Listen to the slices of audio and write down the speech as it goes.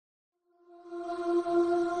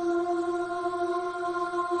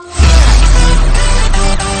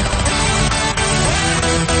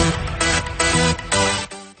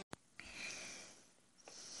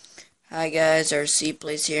Hi guys, RC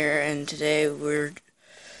Plays here, and today we're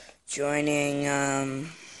joining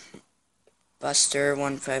Buster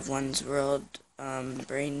 151's world.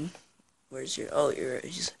 Brain, where's your? Oh,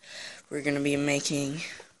 we're gonna be making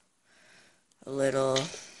a little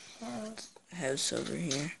house over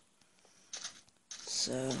here.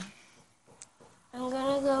 So I'm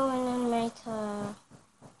gonna go in and make a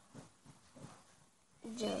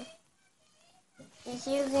joke. If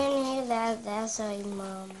you can hear that, that's my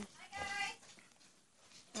mom.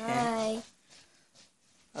 Hi.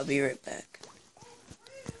 I'll be right back.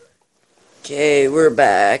 Okay, we're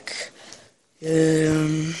back.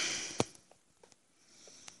 Make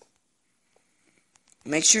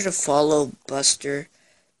sure to follow Buster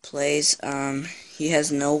Plays. He's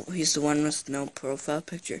the one with no profile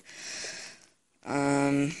picture.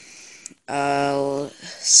 I'll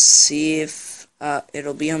see if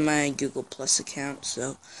it'll be on my Google Plus account,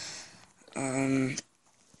 so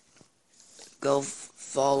go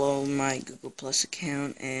follow my Google Plus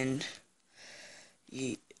account, and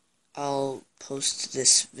I'll post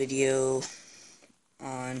this video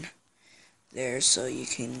on there so you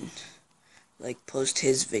can post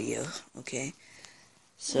his video, okay?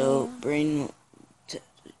 So Yeah. Brain,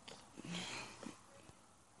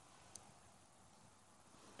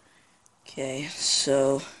 okay,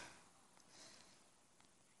 so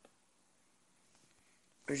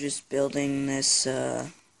we're just building this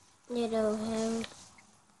Little house.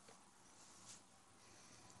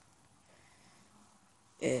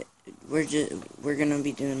 we're gonna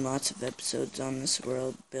be doing lots of episodes on this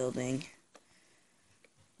world building.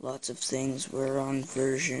 Lots of things. We're on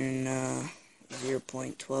version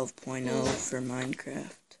 0.12.0 for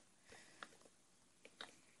Minecraft.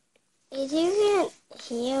 If you can't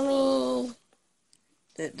hear me,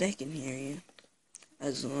 They can hear you,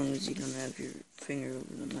 as long as you don't have your finger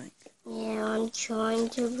over the mic. yeah, I'm trying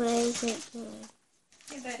to break it.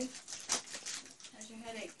 Hey, buddy. How's your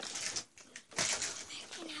headache?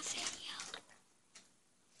 Making a video.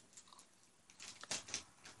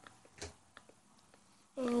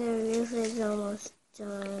 And the roof is almost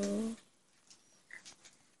done.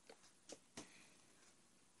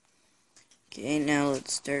 Okay, now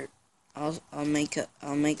let's start. I'll make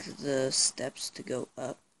the steps to go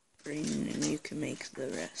up, and you can make the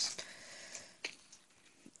rest.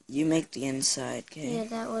 You make the inside, okay? Yeah,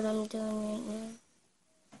 that's what I'm doing right now.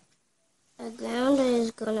 The ground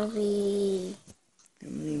is gonna be...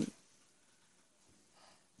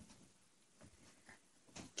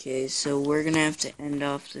 Okay, so we're gonna have to end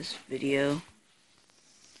off this video.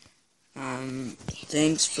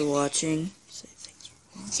 Thanks for watching.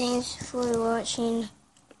 Thanks for watching.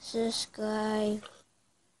 Subscribe.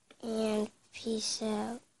 And peace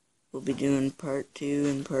out. We'll be doing part 2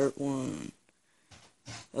 and part 1.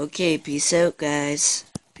 Okay, peace out, guys.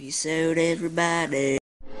 Peace out, everybody.